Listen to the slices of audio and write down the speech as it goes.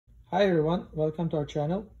Hi everyone, welcome to our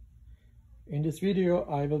channel. In this video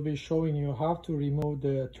I will be showing you how to remove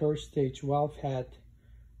the third stage valve head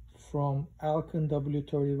from Alkin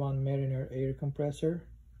W31 Mariner air compressor.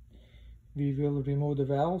 We will remove the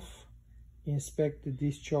valve, inspect the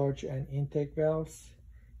discharge and intake valves,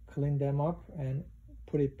 clean them up and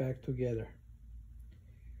put it back together.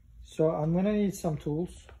 So I'm gonna need some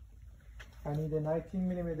tools. I need a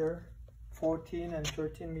 19mm, 14 and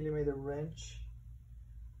 13mm wrench.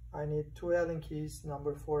 I need two Allen keys,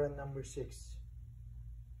 number 4 and number 6.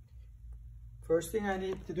 First thing I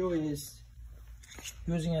need to do is,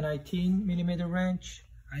 using a 19mm wrench,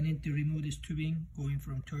 I need to remove this tubing going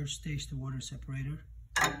from third stage to water separator.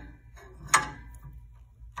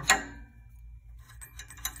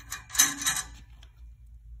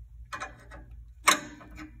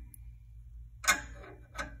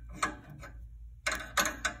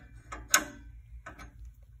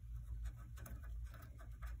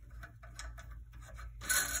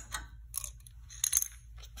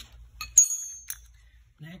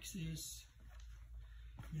 Next is,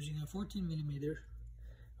 using a 14mm,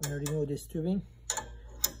 I'm going to remove this tubing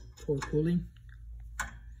for cooling.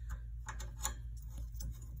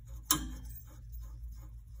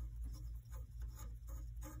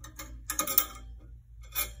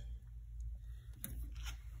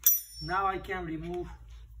 Now I can remove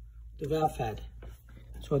the valve head.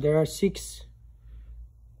 So there are 6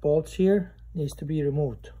 bolts here, needs to be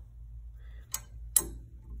removed.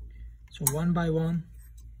 So one by one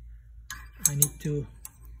I need to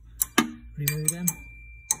remove them.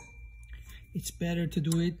 It's better to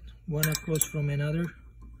do it one across from another.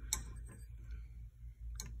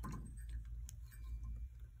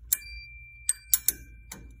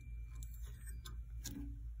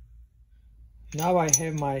 Now I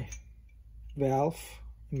have my valve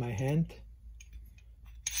in my hand.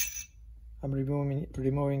 I'm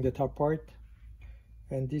removing the top part,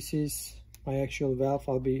 and this is my actual valve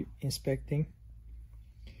I'll be inspecting.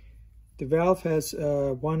 The valve has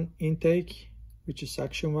one intake, which is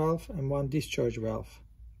suction valve, and one discharge valve.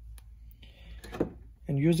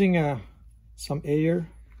 And using some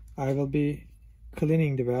air, I will be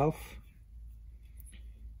cleaning the valve.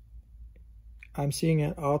 I'm seeing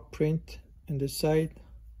an out print on this side,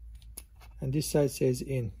 and this side says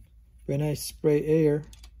in. When I spray air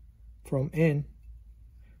from in,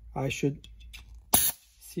 I should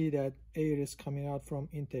see that air is coming out from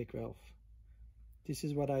intake valve. This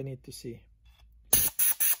is what I need to see.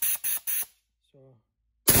 So,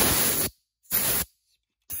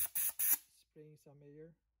 spraying some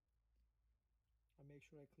air. I make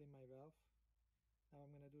sure I clean my valve. Now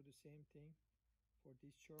I'm going to do the same thing for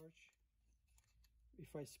discharge.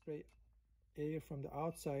 If I spray air from the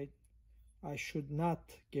outside, I should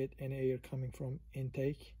not get any air coming from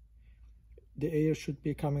intake. The air should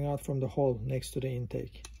be coming out from the hole next to the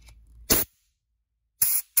intake.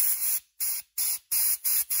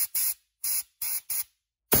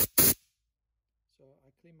 So I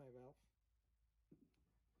clean my valve.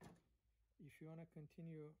 If you want to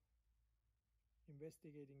continue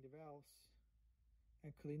investigating the valves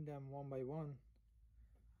and clean them one by one,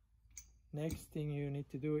 next thing you need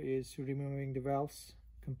to do is removing the valves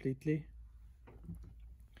completely.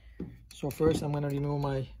 So first I'm going to remove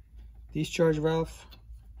my discharge valve,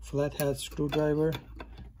 flathead screwdriver.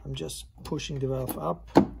 I'm just pushing the valve up.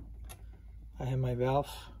 I have my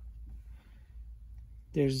valve.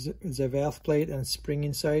 There's a valve plate and spring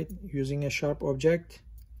inside. Using a sharp object,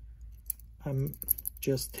 I'm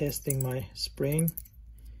just testing my spring,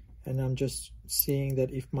 and I'm just seeing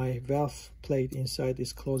that if my valve plate inside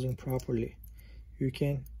is closing properly. You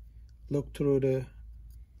can look through the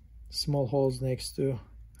small holes next to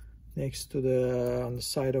the on the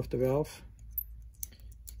side of the valve.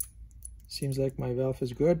 Seems like my valve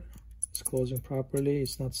is good. It's closing properly.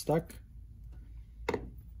 It's not stuck.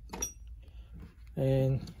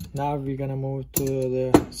 And now we're gonna move to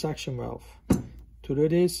the suction valve. To do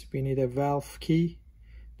this, we need a valve key.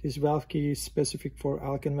 This valve key is specific for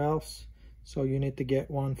Alkin valves, so you need to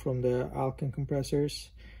get one from the Alkin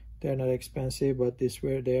compressors. They're not expensive, but they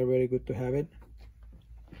are very good to have it.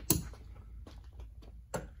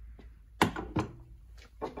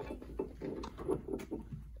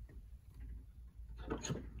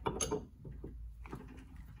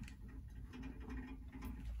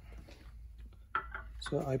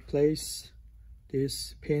 So I place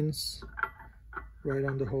these pins right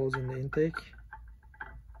on the holes in the intake.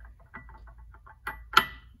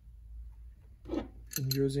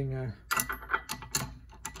 And using a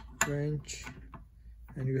wrench,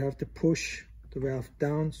 and you have to push the valve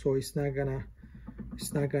down so it's not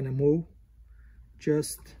gonna move.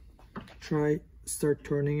 Just try start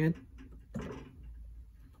turning it.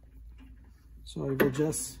 So I will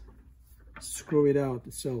just screw it out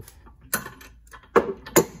itself.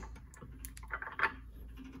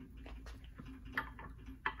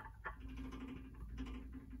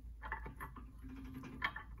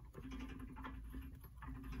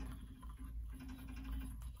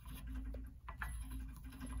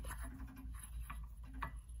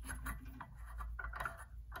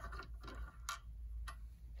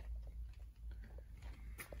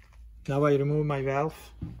 Now I remove my valve.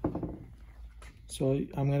 So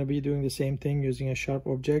I'm going to be doing the same thing using a sharp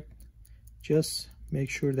object. Just make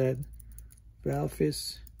sure that valve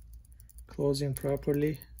is closing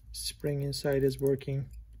properly. Spring inside is working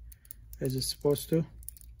as it's supposed to.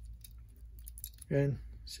 And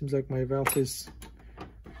seems like my valve is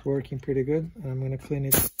working pretty good. And I'm going to clean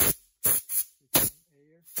it with some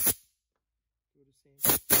air.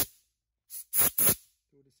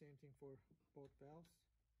 Do the same thing for both valves.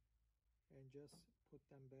 And just put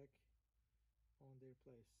them back on their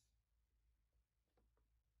place.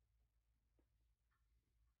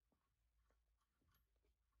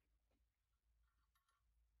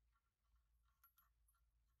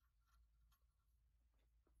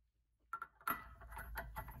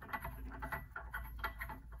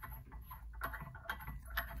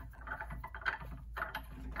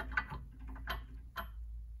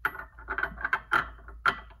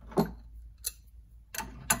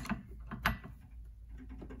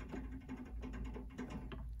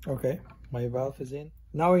 Okay, my valve is in.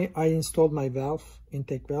 Now I installed my valve,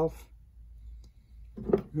 intake valve.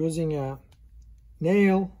 Using a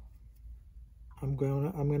nail, I'm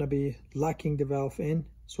gonna be locking the valve in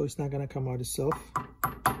so it's not gonna come out itself.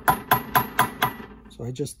 So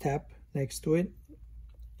I just tap next to it.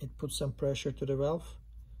 It puts some pressure to the valve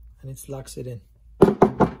and it locks it in.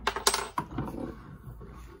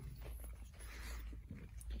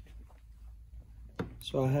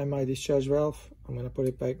 So I have my discharge valve. I'm gonna put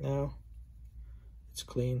it back now. It's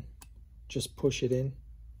clean. Just push it in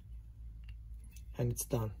and it's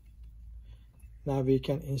done. Now we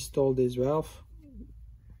can install this valve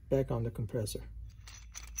back on the compressor.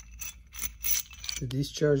 The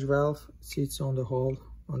discharge valve sits on the hole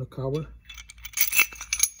on the cover.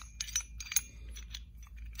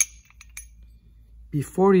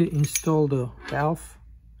 Before you install the valve,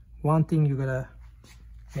 one thing you gotta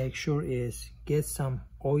make sure is get some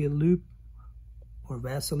oil lube or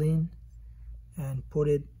Vaseline and put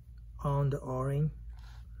it on the o-ring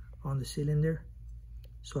on the cylinder,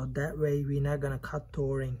 so that way we're not gonna cut the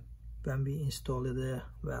o-ring when we install the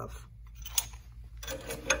valve.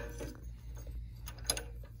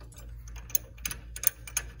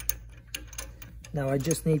 Now I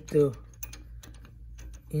just need to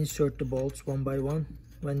insert the bolts one by one.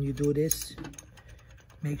 When you do this,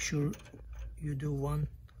 make sure you do one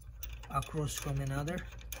across from another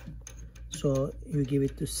so you give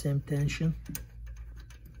it the same tension.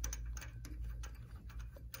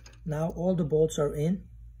 Now all the bolts are in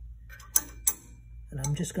and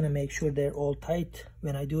I'm just gonna make sure they're all tight.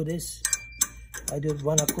 When I do this, I do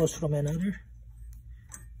one across from another.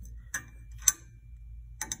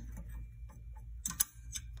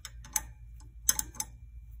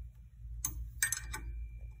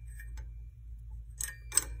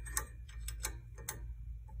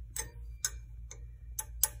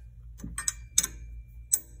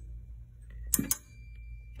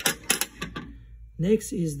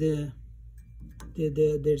 Next is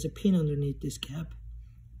there's a pin underneath this cap,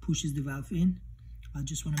 pushes the valve in. I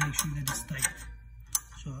just want to make sure that it's tight.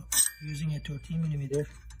 So using a 13mm,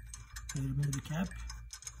 I remove the cap.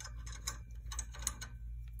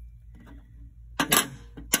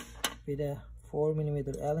 With a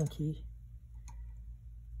 4mm Allen key,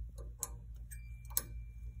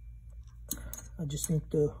 I just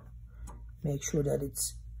need to make sure that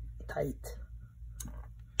it's tight.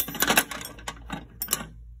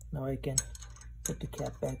 Now I can put the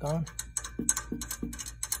cap back on.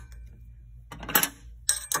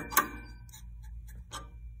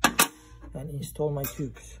 And install my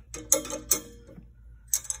tubes.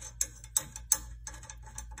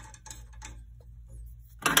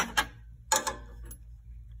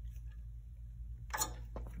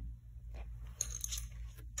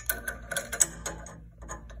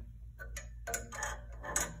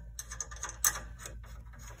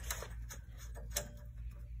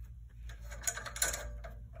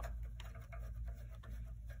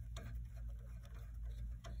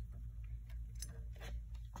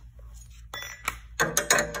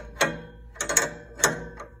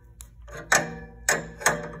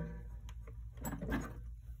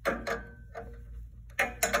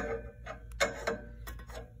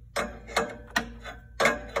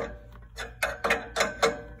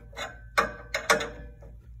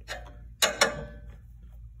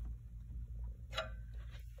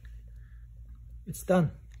 it's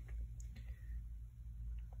done.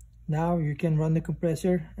 Now you can run the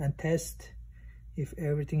compressor and test if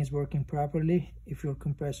everything is working properly, if your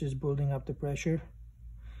compressor is building up the pressure,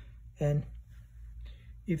 and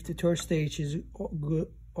if the third stage is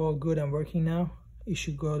all good and working now, it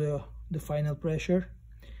should go to the final pressure,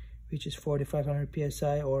 which is 4500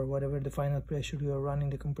 psi or whatever the final pressure you are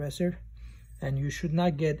running the compressor, and you should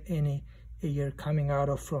not get any air coming out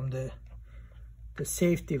of from the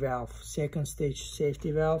safety valve, second stage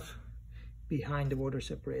safety valve behind the water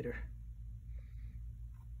separator.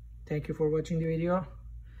 Thank you for watching the video.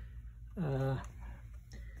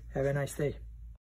 Have a nice day.